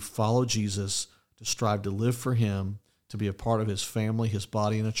to follow Jesus, to strive to live for him, to be a part of his family, his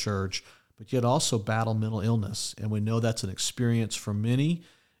body, and a church, but yet also battle mental illness. And we know that's an experience for many,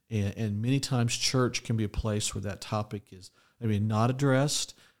 and many times church can be a place where that topic is maybe not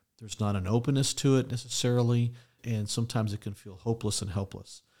addressed. There's not an openness to it necessarily, and sometimes it can feel hopeless and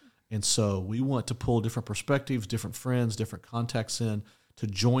helpless. And so we want to pull different perspectives, different friends, different contacts in to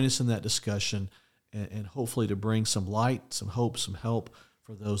join us in that discussion and hopefully to bring some light, some hope, some help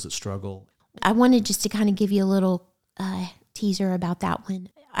for those that struggle. I wanted just to kind of give you a little teaser about that one.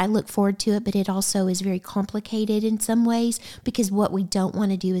 I look forward to it, but it also is very complicated in some ways because what we don't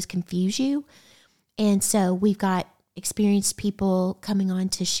want to do is confuse you. And so we've got experienced people coming on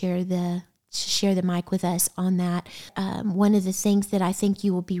to share the mic with us on that. One of the things that I think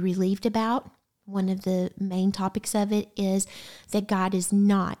you will be relieved about, one of the main topics of it, is that God is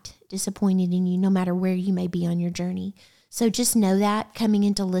not disappointed in you, no matter where you may be on your journey. So just know that coming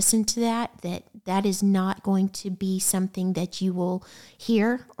in to listen to that is not going to be something that you will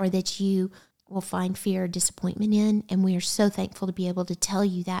hear or that you will find fear or disappointment in. And we are so thankful to be able to tell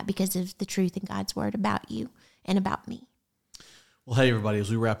you that because of the truth in God's word about you and about me. Well, hey, everybody, as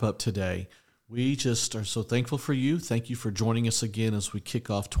we wrap up today, we just are so thankful for you. Thank you for joining us again as we kick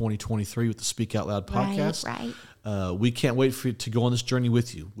off 2023 with the Speak Out Loud podcast. Right. We can't wait for you to go on this journey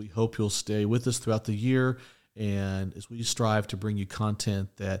with you. We hope you'll stay with us throughout the year, and as we strive to bring you content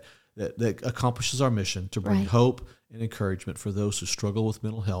that accomplishes our mission to bring hope and encouragement for those who struggle with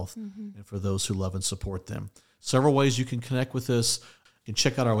mental health and for those who love and support them. Several ways you can connect with us. You can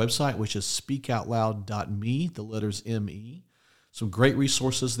check out our website, which is speakoutloud.me, the letters M-E. Some great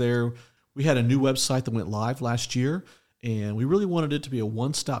resources there. We had a new website that went live last year, and we really wanted it to be a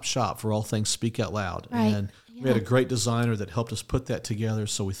one-stop shop for all things Speak Out Loud. Right. And we had a great designer that helped us put that together,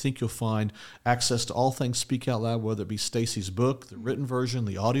 so we think you'll find access to all things Speak Out Loud, whether it be Stacy's book, the written version,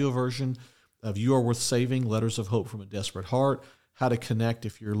 the audio version of You Are Worth Saving, Letters of Hope from a Desperate Heart, how to connect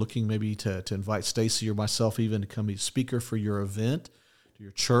if you're looking maybe to invite Stacy or myself even to come be a speaker for your event, to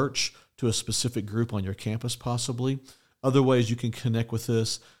your church, to a specific group on your campus possibly. Other ways you can connect with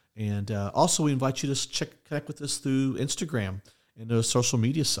us. And also we invite you to connect with us through Instagram and those social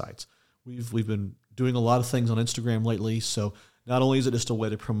media sites. We've been doing a lot of things on Instagram lately, so not only is it just a way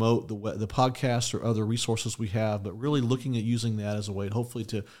to promote the podcast or other resources we have, but really looking at using that as a way hopefully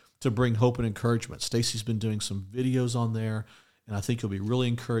to bring hope and encouragement. Stacy's been doing some videos on there, and I think you'll be really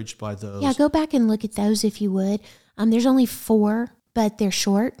encouraged by those. Yeah, go back and look at those if you would. There's only 4, but they're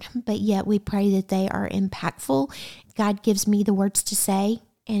short, but yet we pray that they are impactful. God gives me the words to say,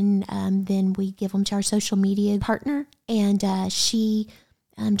 and then we give them to our social media partner, and she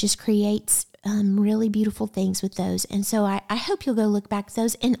just creates really beautiful things with those. And so I hope you'll go look back at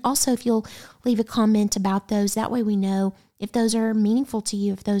those. And also if you'll leave a comment about those, that way we know if those are meaningful to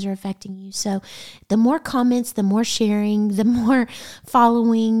you, if those are affecting you. So the more comments, the more sharing, the more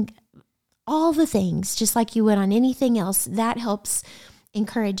following, all the things, just like you would on anything else, that helps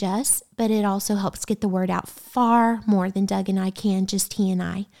encourage us, but it also helps get the word out far more than Doug and I can, just he and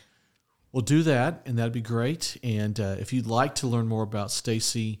I. We'll do that, and that'd be great. And if you'd like to learn more about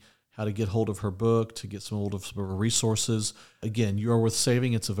Stacy, how to get hold of her book, to get hold of some of her resources, again, You Are Worth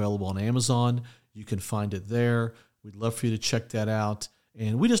Saving. It's available on Amazon. You can find it there. We'd love for you to check that out.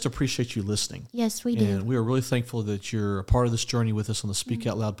 And we just appreciate you listening. Yes, we do. And we are really thankful that you're a part of this journey with us on the Speak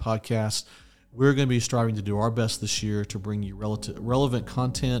Out Loud podcast. We're going to be striving to do our best this year to bring you relevant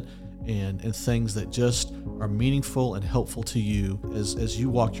content and things that just are meaningful and helpful to you as you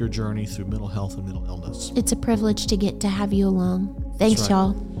walk your journey through mental health and mental illness. It's a privilege to get to have you along. Thanks,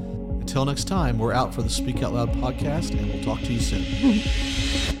 y'all. Until next time, we're out for the Speak Out Loud podcast, and we'll talk to you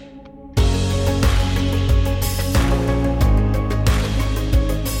soon.